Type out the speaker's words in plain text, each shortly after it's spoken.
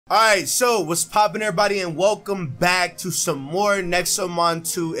Alright, so what's poppin', everybody, and welcome back to some more Nexomon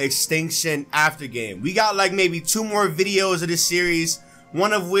 2 Extinction aftergame. We got like maybe 2 more videos of this series,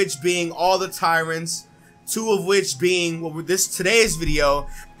 one of which being all the tyrants, 2 of which being today's video,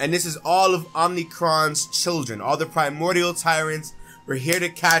 and this is all of OMNICRON'S children, all the Primordial Tyrants. We're here to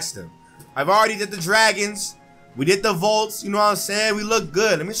catch them. I've already did the dragons, we did the vaults, you know what I'm saying? We look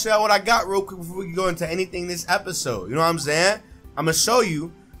good. Let me show you what I got real quick before we go into anything this episode, you know what I'm saying? I'm gonna show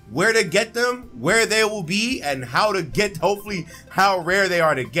you where to get them, where they will be, and how to get, hopefully, how rare they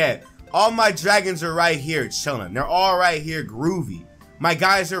are to get. All my dragons are right here chilling. They're all right here groovy. My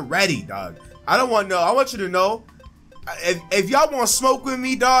guys are ready, dog. I want you to know, if y'all want to smoke with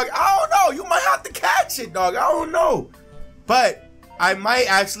me, dog, I don't know. You might have to catch it, dog. I don't know. But I might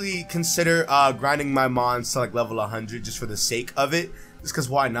actually consider grinding my mons to like level 100 just for the sake of it. Just because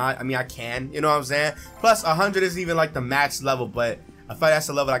why not? I mean, I can, you know what I'm saying? Plus, 100 isn't even like the max level, but I thought that's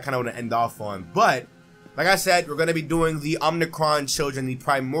the level I kind of want to end off on. But, like I said, we're going to be doing the OMNICRON children, the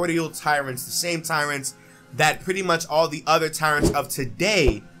Primordial Tyrants, the same tyrants that pretty much all the other tyrants of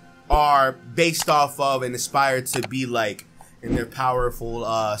today are based off of and inspired to be like in their powerful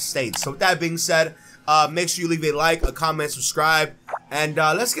state. So with that being said, make sure you leave a like, a comment, subscribe, and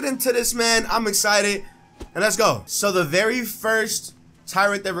let's get into this, man. I'm excited, and let's go. So the very first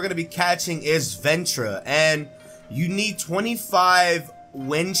tyrant that we're going to be catching is Ventra, and you need 25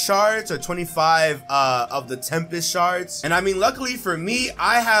 wind shards or 25 of the Tempest shards. And I mean, luckily for me,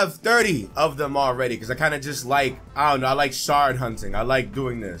 I have 30 of them already because I kind of just like, I don't know, I like shard hunting. I like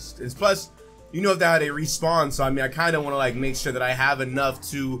doing this. It's plus, you know how they respawn. So I mean, I kind of want to like make sure that I have enough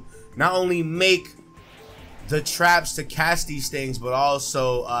to not only make the traps to cast these things, but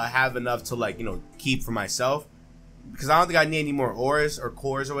also have enough to like, you know, keep for myself. Because I don't think I need any more ores or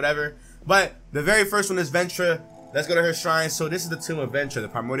cores or whatever. But the very first one is Ventra. Let's go to her shrine. So this is the tomb of Ventra, the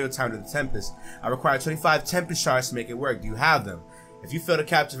Primordial Tyrant of the Tempest. I require 25 Tempest shards to make it work. Do you have them? If you fail to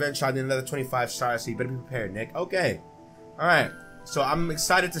capture Ventra, I need another 25 shards, so you better be prepared, Nick. Okay. Alright. So I'm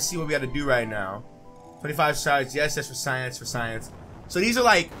excited to see what we have to do right now. 25 shards. Yes, that's for science, for science. So these are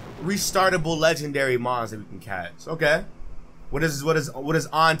like restartable legendary mons that we can catch. Okay. What is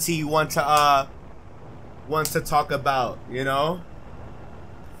Auntie wants to talk about, you know?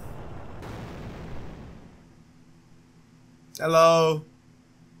 Hello.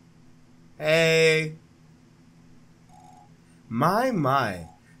 Hey. My.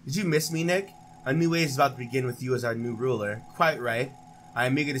 Did you miss me, Nick? A new age is about to begin with you as our new ruler. Quite right. I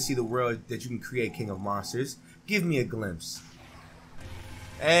am eager to see the world that you can create, King of Monsters. Give me a glimpse.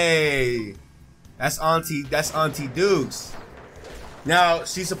 Hey. That's Auntie Dukes. Now,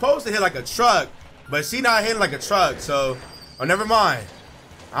 she's supposed to hit like a truck, but she's not hitting like a truck, so... Oh, never mind.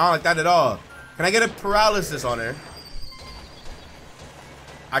 I don't like that at all. Can I get a paralysis on her?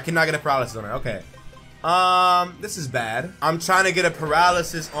 I cannot get a paralysis on her. Okay. This is bad. I'm trying to get a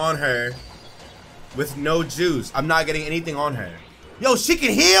paralysis on her with no juice. I'm not getting anything on her. Yo, she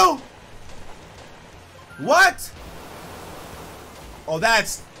can heal? What? Oh,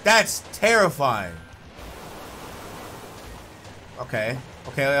 that's terrifying. Okay.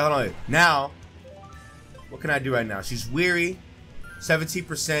 Okay, hold on. Now, what can I do right now? She's weary.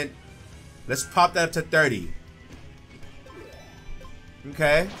 17%. Let's pop that up to 30.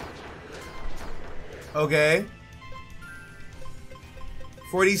 Okay. Okay.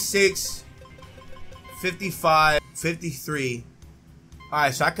 46, 55, 53.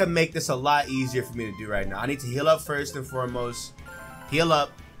 Alright, so I can make this a lot easier for me to do right now. I need to heal up first and foremost. Heal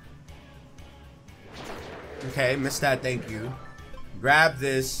up. Okay, missed that, thank you. Grab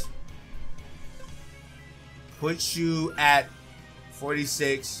this. Put you at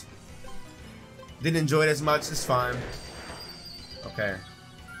 46. Didn't enjoy it as much, it's fine. Okay.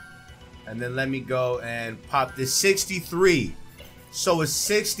 And then let me go and pop this 63. So it's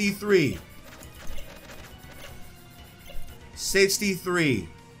 63. 63.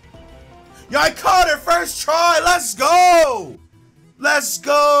 Yo, I caught her first try. Let's go. Let's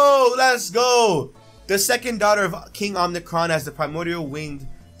go. Let's go. The second daughter of King OMNICRON as the primordial winged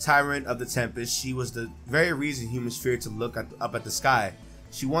tyrant of the Tempest. She was the very reason humans feared to look up at the sky.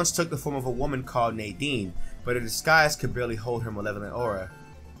 She once took the form of a woman called Nadine, but her disguise could barely hold her malevolent aura.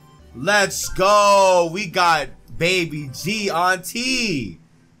 Let's go! We got baby G Auntie!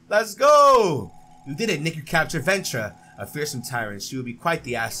 Let's go! You did it, Nick. You captured Ventra, a fearsome tyrant. She would be quite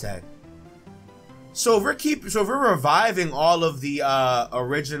the asset. So if we're reviving all of the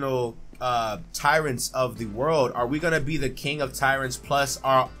original tyrants of the world, are we gonna be the king of tyrants plus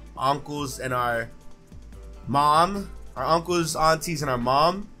our uncles and our mom? Our uncles, aunties, and our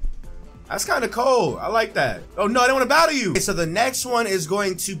mom? That's kind of cold. I like that. Oh no, I don't want to battle you. Okay, so the next one is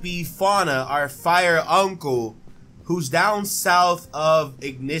going to be Fauna, our fire uncle, who's down south of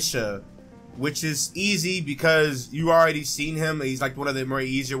Ignitia, which is easy because you already seen him. He's like one of the more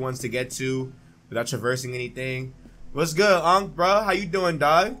easier ones to get to without traversing anything. What's good, Unc, bro? How you doing,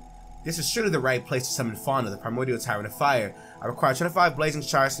 dog? This is surely the right place to summon Fauna, the Primordial Tyrant of Fire. I require 25 blazing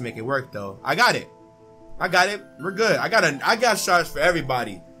shards to make it work, though. I got it. I got it. We're good. I got shards for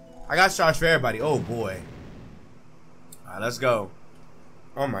everybody. I got shards for everybody. Oh boy. All right, let's go.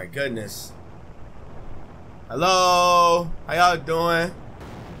 Oh my goodness. Hello. How y'all doing?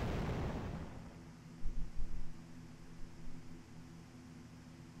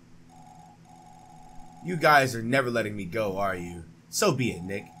 You guys are never letting me go, are you? So be it,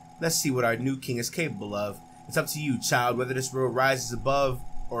 Nick. Let's see what our new king is capable of. It's up to you, child, whether this road rises above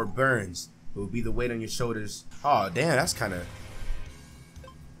or burns. It will be the weight on your shoulders. Oh, damn, that's kind of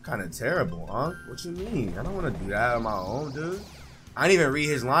terrible, huh? What you mean? I don't want to do that on my own, dude. I didn't even read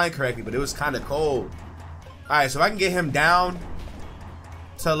his line correctly, but it was kind of cold. All right, so if I can get him down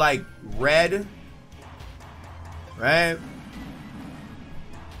to like red, right?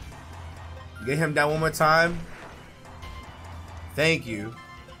 Get him down one more time. Thank you.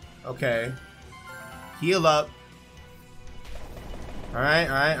 Okay. Heal up. All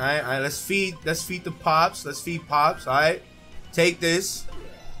right. Let's feed the pops. Let's feed pops. All right. Take this.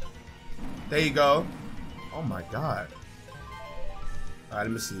 There you go. Oh my god. All right,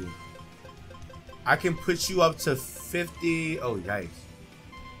 let me see. I can put you up to 50. Oh, yikes.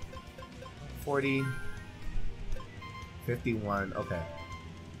 40. 51. Okay.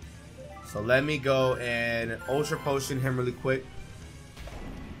 So let me go and Ultra Potion him really quick.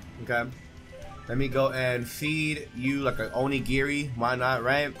 Okay. Let me go and feed you like an onigiri. Why not,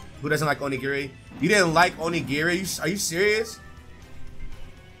 right? Who doesn't like onigiri? You didn't like onigiri? Are you serious?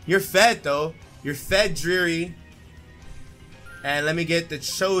 You're fed, though. You're fed, Dreary. And let me get the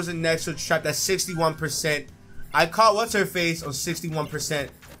chosen Nexo trap. That's 61%. I caught what's-her-face on 61%.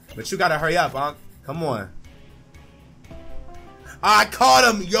 But you gotta hurry up, huh? Come on. I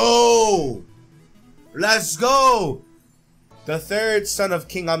caught him! Yo! Let's go! The third son of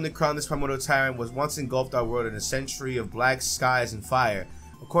King Omnicron, this Primordial Tyrant, was once engulfed our world in a century of black skies and fire.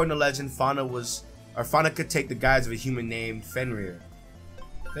 According to legend, Fauna could take the guise of a human named Fenrir.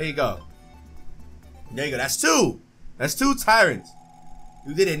 There you go. There you go. That's two! That's two tyrants.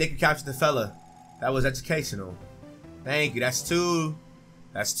 You did it, Nick. You captured the fella. That was educational. Thank you. That's two.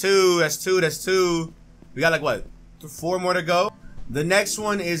 That's two. That's two. That's two. We got like what? 4 more to go? The next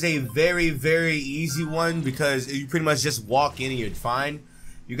one is a very, very easy one because you pretty much just walk in and you're fine.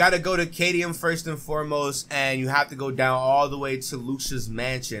 You got to go to Cadium first and foremost, and you have to go down all the way to Lucia's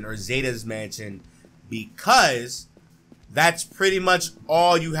mansion or Zeta's mansion because that's pretty much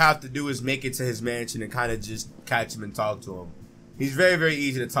all you have to do is make it to his mansion and kind of just catch him and talk to him. He's very, very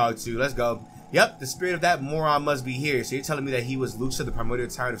easy to talk to. Let's go. Yep, the spirit of that moron must be here. So you're telling me that he was Lucia, the Primordial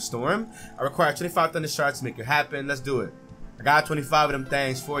Tyrant of Storm? I require 25 Thunder Shards to make it happen. Let's do it. I got 25 of them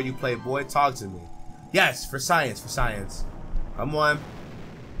things for you, playboy. Talk to me. Yes, for science, for science. Come on.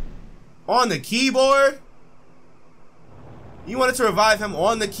 On the keyboard? You wanted to revive him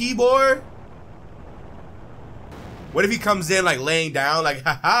on the keyboard? What if he comes in like laying down? Like,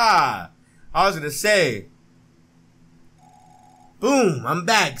 haha. I was gonna say. Boom, I'm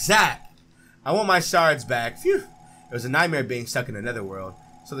back, zap. I want my shards back. Phew. It was a nightmare being stuck in another world.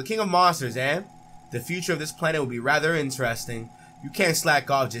 So the king of monsters, eh? The future of this planet will be rather interesting. You can't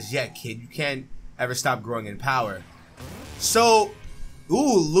slack off just yet, kid. You can't ever stop growing in power. So,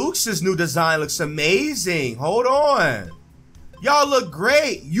 ooh, Lux's new design looks amazing. Hold on. Y'all look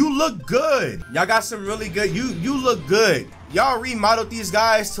great. You look good. Y'all got some really good. You look good. Y'all remodeled these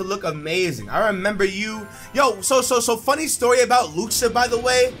guys to look amazing. I remember you. Yo, so funny story about Luxa, by the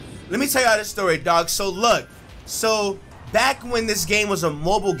way. Let me tell y'all this story, dog. So look. So back when this game was a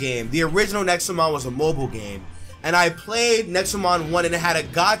mobile game, the original Nexomon was a mobile game, and I played Nexomon 1 and it had a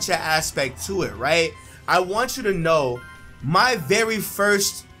gacha aspect to it, right? I want you to know, my very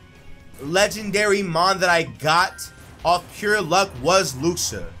first legendary mon that I got off pure luck was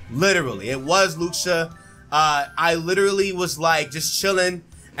Luxa. Literally, it was Luxa. I literally was like just chilling,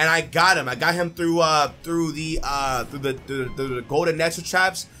 and I got him. I got him through the golden Nexo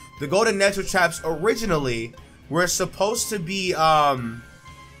traps. The golden Nexo traps originally were supposed to be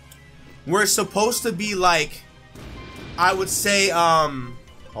like, I would say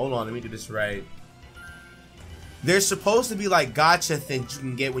hold on, let me do this right. They're supposed to be like gacha things you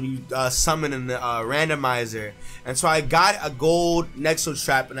can get when you summon a randomizer. And so I got a gold Nexo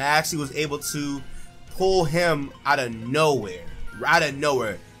trap, and I actually was able to pull him out of nowhere.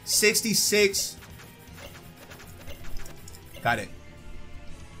 66. Got it.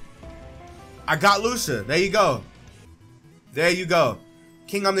 I got Lucia. There you go. There you go.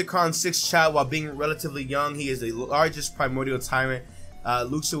 King OMNICRON'S 6th child. While being relatively young, he is the largest primordial tyrant.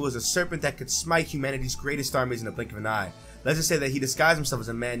 Lucia was a serpent that could smite humanity's greatest armies in the blink of an eye. Let's just say that he disguised himself as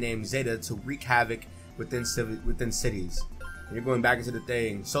a man named Zeta to wreak havoc within cities. And you're going back into the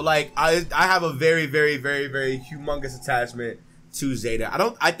thing. So like, I have a very humongous attachment to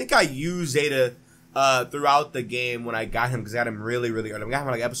Zeta. I think I used Zeta throughout the game when I got him, because I got him really early. I got him on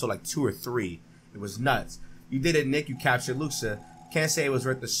like episode like 2 or 3. It was nuts. You did it, Nick. You captured Lucia. Can't say it was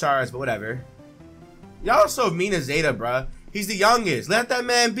worth the shards, but whatever. Y'all are so mean to Zeta, bruh. He's the youngest. Let that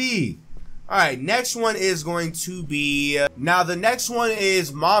man be. Alright, next one is going to be... now, the next one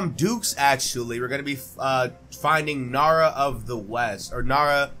is Mom Dukes, actually. We're going to be finding Nara of the West. Or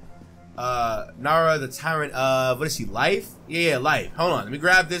Nara the Tyrant of... what is he, Life? Yeah, Life. Hold on. Let me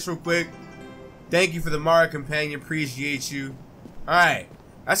grab this real quick. Thank you for the Mara companion. Appreciate you. Alright.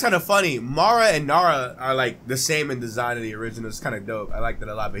 That's kind of funny. Mara and Nara are like the same in design of the original. It's kind of dope. I like that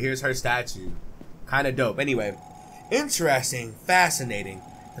a lot. But here's her statue. Kind of dope. Anyway. Interesting. Fascinating.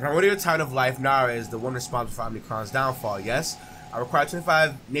 The Primordial Tyrant of Life, Nara, is the one responsible for OMNICRON'S downfall. Yes, I require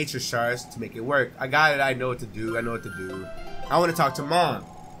 25 nature shards to make it work. I got it. I know what to do. I know what to do. I want to talk to Mom.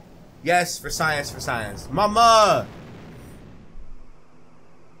 Yes, for science, for science. Mama!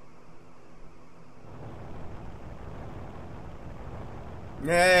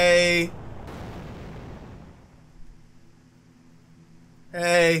 Hey.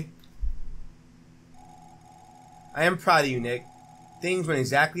 Hey. I am proud of you, Nick. Things went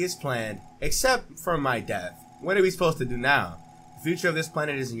exactly as planned, except for my death. What are we supposed to do now? The future of this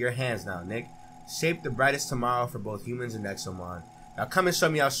planet is in your hands now, Nick. Shape the brightest tomorrow for both humans and Nexomon. Now come and show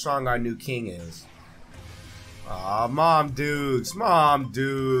me how strong our new king is. Aw, Mom Dukes. Mom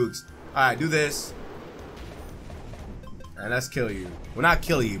Dukes. Alright, do this. And let's kill you. Well, not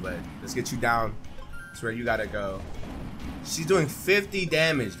kill you, but let's get you down to where you gotta go. She's doing 50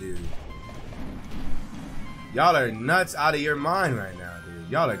 damage, dude. Y'all are nuts out of your mind right now,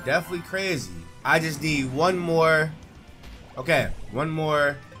 dude. Y'all are definitely crazy. I just need one more. Okay, one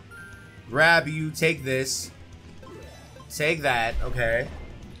more. Grab you, take this. Take that, okay.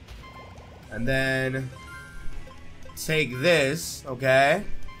 And then take this, okay.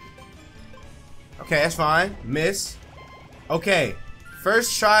 Okay, that's fine. Miss. Okay,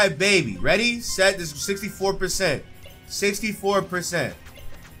 first try, baby. Ready, set, this is 64%. 64%.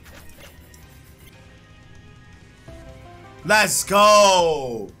 Let's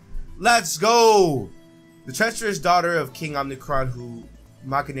go! Let's go! The treacherous daughter of King OMNICRON who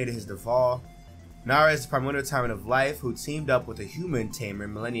machinated his downfall. Nara is the primordial tyrant of life who teamed up with a human Tamer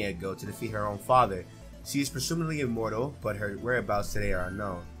millennia ago to defeat her own father. She is presumably immortal, but her whereabouts today are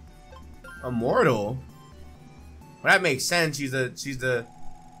unknown. Immortal? Well, that makes sense. She's the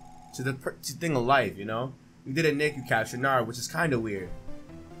thing of life, you know? You did it, Nick. You captured Nara, which is kind of weird.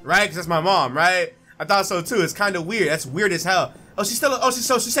 Right? Because that's my mom, right? I thought so too. It's kind of weird. That's weird as hell. Oh, she's still. Oh, she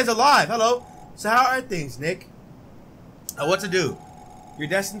stays alive. Hello. So how are things, Nick? What to do? You're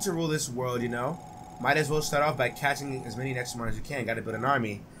destined to rule this world, you know. Might as well start off by catching as many Nexomon as you can. Got to build an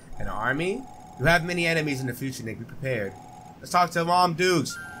army. An army? You have many enemies in the future, Nick. Be prepared. Let's talk to Mom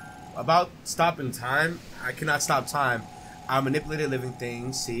Dukes. About stopping time. I cannot stop time. I manipulate living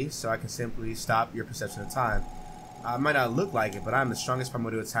things. See, so I can simply stop your perception of time. I might not look like it, but I'm the strongest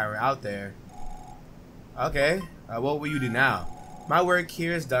primordial tyrant out there. Okay, what will you do now? My work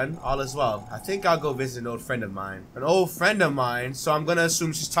here is done, all is well. I think I'll go visit an old friend of mine. An old friend of mine? So I'm gonna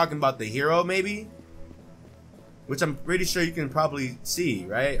assume she's talking about the hero, maybe? Which I'm pretty sure you can probably see,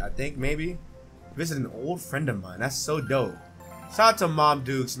 right? I think, maybe? Visit an old friend of mine, that's so dope. Shout out to Mom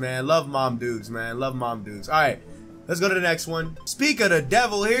Dukes, man. Love Mom Dukes, man. Love Mom Dukes. Alright, let's go to the next one. Speak of the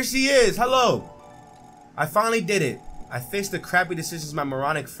devil, here she is. Hello. I finally did it. I fixed the crappy decisions my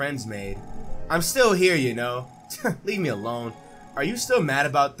moronic friends made. I'm still here, you know. Leave me alone. Are you still mad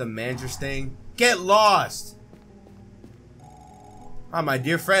about the managers thing? Get lost! Ah, my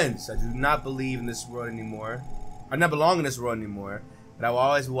dear friends, I do not believe in this world anymore. I do not belong in this world anymore, but I will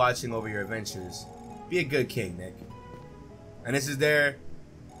always be watching over your adventures. Be a good king, Nick. And this is their...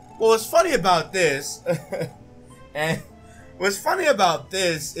 Well, what's funny about this... and what's funny about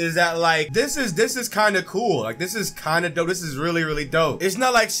this is that, like, this is kind of cool. Like, this is kind of dope. This is really dope. It's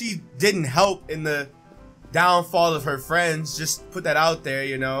not like she didn't help in the downfall of her friends. Just put that out there,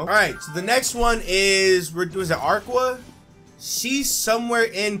 you know. All right, so the next one is, was it Arqua? She's somewhere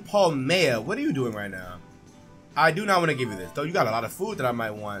in Palmea. What are you doing right now? I do not want to give you this, though. You got a lot of food that I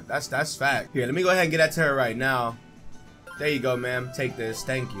might want. That's fact. Here, let me go ahead and get that to her right now. There you go, ma'am. Take this.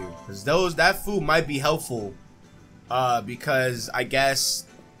 Thank you. Because that food might be helpful. Because I guess,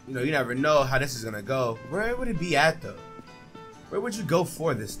 you know, you never know how this is gonna go. Where would it be at though? Where would you go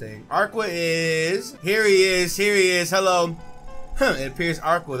for this thing? Aqua is... Here he is. Here he is. Hello. It appears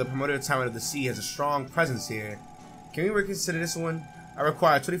Aqua, the Primordial Tyrant of the sea, has a strong presence here. Can we reconsider this one? I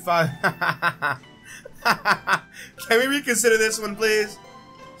require 25... Can we reconsider this one, please?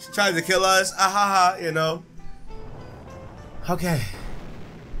 She tried to kill us. Ahaha, you know. Okay.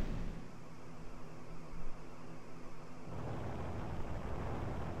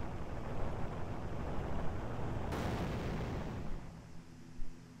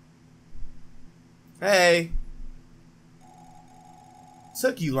 Hey.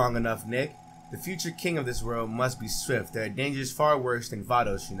 Took you long enough, Nick. The future king of this world must be swift. There are dangers far worse than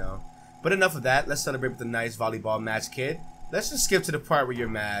Vados, you know. But enough of that. Let's celebrate with a nice volleyball match, kid. Let's just skip to the part where you're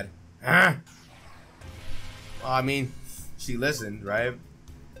mad. Well, I mean, she listened, right?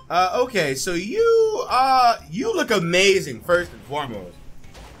 Okay, so you look amazing, first and foremost.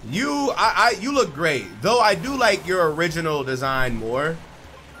 You look great. Though I do like your original design more.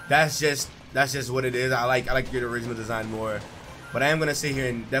 That's just what it is. I like your original design more. But I am gonna sit here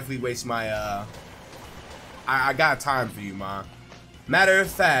and definitely waste my I got time for you, ma. Matter of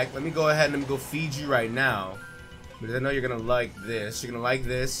fact, let me go ahead and let me go feed you right now. Because I know you're gonna like this. You're gonna like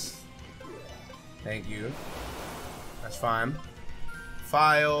this. Thank you. That's fine.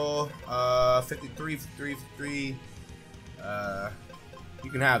 File 53, 53, 53.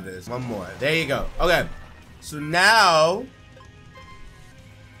 You can have this. One more. There you go. Okay. So now,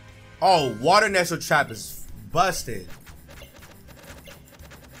 oh, water Nexo trap is busted.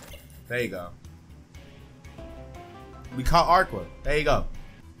 There you go. We caught Aqua. There you go.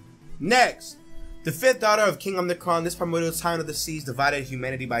 Next, the fifth daughter of King Omnicron, this primordial tyrant of the seas divided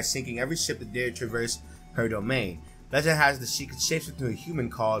humanity by sinking every ship that dared traverse her domain. Legend has that she could shapeshift into a human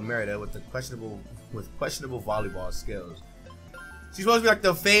called Merida with questionable volleyball skills. She's supposed to be like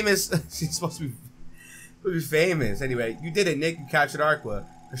the famous. She's supposed to be famous. Anyway, you did it, Nick. You captured Aqua.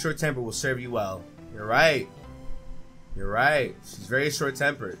 Her short temper will serve you well. You're right. You're right. She's very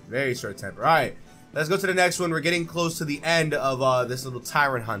short-tempered. Very short-tempered. All right. Let's go to the next one. We're getting close to the end of this little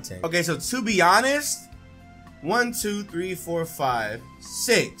tyrant hunting. Okay, so to be honest, 1, 2, 3, 4, 5,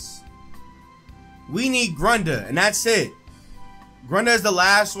 6. We need Grunda, and that's it. Grunda is the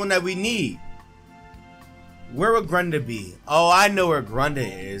last one that we need. Where would Grunda be? Oh, I know where Grunda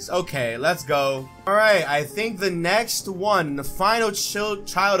is. Okay, let's go. All right, I think the next one, the final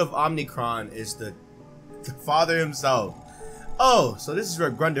child of Omnicron, is the father himself. Oh, so this is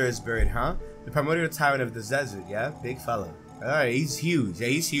where Grunda is buried, huh? The primordial tyrant of the desert, yeah? Big fella. Alright, he's huge. Yeah,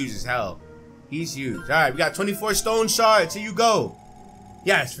 he's huge as hell. He's huge. Alright, we got 24 stone shards. Here you go.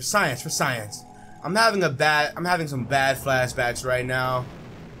 Yes, for science, for science. I'm having some bad flashbacks right now.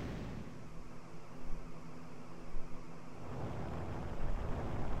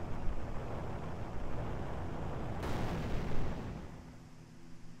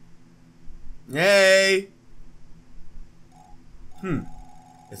 Hey!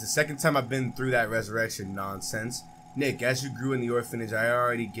 It's the second time I've been through that resurrection nonsense. Nick, as you grew in the orphanage, I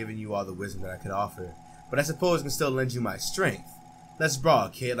already given you all the wisdom that I could offer. But I suppose I can still lend you my strength. Let's brawl,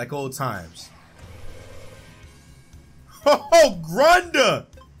 kid, like old times. Oh, Grunda!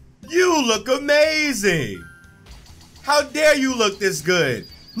 You look amazing! How dare you look this good?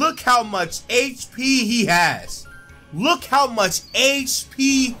 Look how much HP he has. Look how much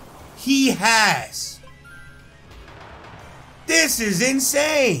HP he has. This is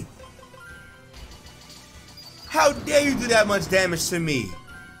insane! How dare you do that much damage to me?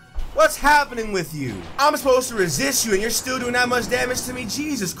 What's happening with you? I'm supposed to resist you and you're still doing that much damage to me?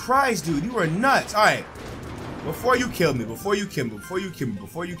 Jesus Christ, dude, you are nuts. Alright, before you kill me, right? Before you kill me.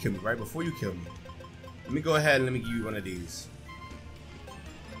 Let me go ahead and let me give you one of these.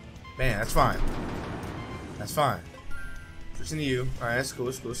 Man, that's fine. That's fine. Switching to you. Alright, that's cool,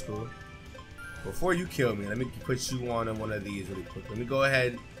 it's cool. Before you kill me, let me put you on one of these really quick. Let me go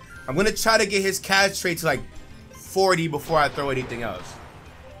ahead. I'm gonna try to get his catch trait to like 40 before I throw anything else.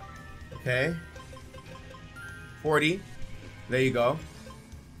 Okay. 40. There you go.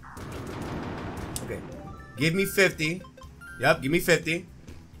 Okay. Give me 50. Yep, give me 50.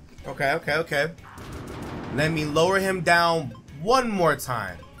 Okay. Let me lower him down one more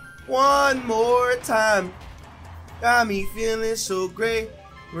time. One more time. Got me feeling so great.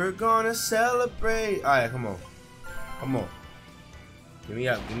 We're gonna celebrate. Alright, come on. Give me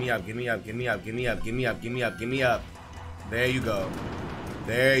up. There you go.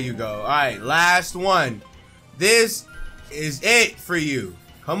 Alright, last one. This is it for you.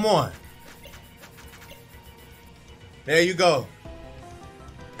 Come on. There you go.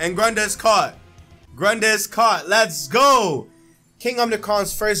 And Grunda is caught. Grunda is caught. Let's go. King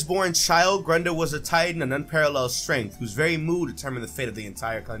OMNICRON'S firstborn child, Grunda was a titan of unparalleled strength, whose very mood determined the fate of the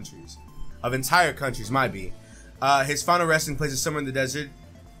entire countries. Might be. His final resting place is somewhere in the desert,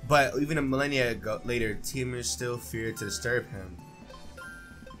 but even a millennia later, Tamer still feared to disturb him.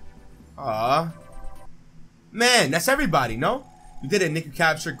 Aww. Man, that's everybody, no? You did it, Nick. You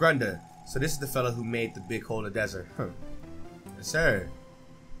captured Grunda. So this is the fellow who made the big hole in the desert. Huh. Yes, sir.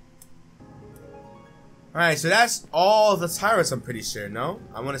 Alright, so that's all the tyrants, I'm pretty sure, no?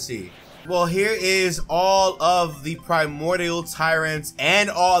 I want to see. Well, here is all of the Primordial Tyrants and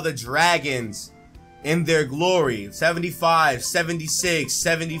all the dragons in their glory. 75, 76,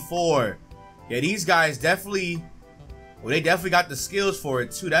 74. Yeah, these guys definitely... Well, they definitely got the skills for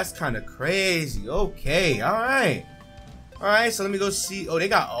it, too. That's kind of crazy. Okay, alright. Alright, so let me go see. Oh, they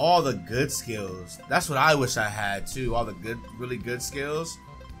got all the good skills. That's what I wish I had, too. All the good, really good skills.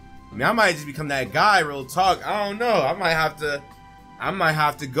 I mean, I might just become that guy, real talk. I don't know. I might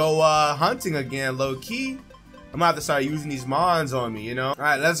have to go hunting again, low key. I might have to start using these mons on me, you know?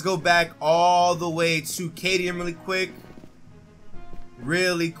 Alright, let's go back all the way to Cadium really quick.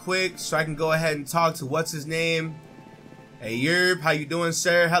 Really quick, so I can go ahead and talk to what's his name. Hey Yerb, how you doing,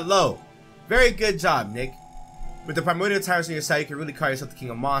 sir? Hello. Very good job, Nick. With the Primordial Tyrants on your side, you can really call yourself the king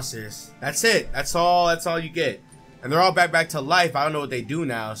of monsters. That's it. That's all you get. And they're all back to life. I don't know what they do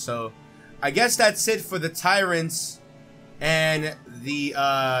now, so I guess that's it for the tyrants and the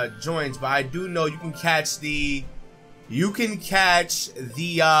joins. But I do know you can catch the OG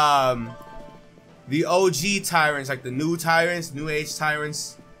tyrants, like the new tyrants, new age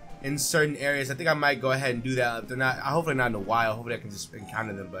tyrants in certain areas. I think I might go ahead and do that. If they're not, hopefully not in a while. Hopefully I can just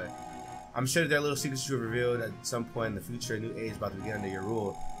encounter them, but I'm sure there are little secrets you revealed at some point in the future. A new age about to begin under your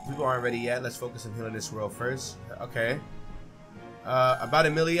rule. People aren't ready yet. Let's focus on healing this world first. Okay. About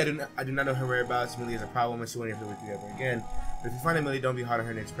Amelie, I do not know her whereabouts. Amelie is a problem and she won't ever with you ever again. But if you find Amelie, don't be hard on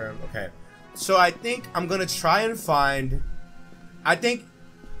her next pair. Okay. So I think I'm gonna try and find. I think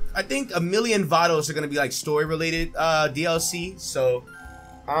Amelie and Vados are gonna be like story related DLC. So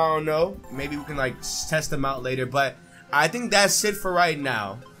I don't know. Maybe we can like test them out later. But I think that's it for right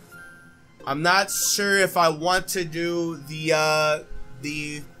now. I'm not sure if I want to do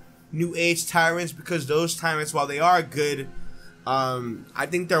the new age tyrants, because those tyrants, while they are good, I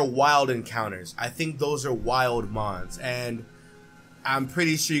think they're wild encounters. I think those are wild mons, and I'm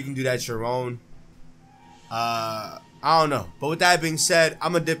pretty sure you can do that your own. I don't know, but with that being said,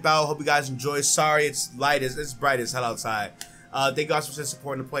 I'm gonna dip out. Hope you guys enjoy. Sorry it's bright as hell outside. Thank you guys for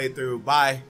supporting the playthrough. Bye.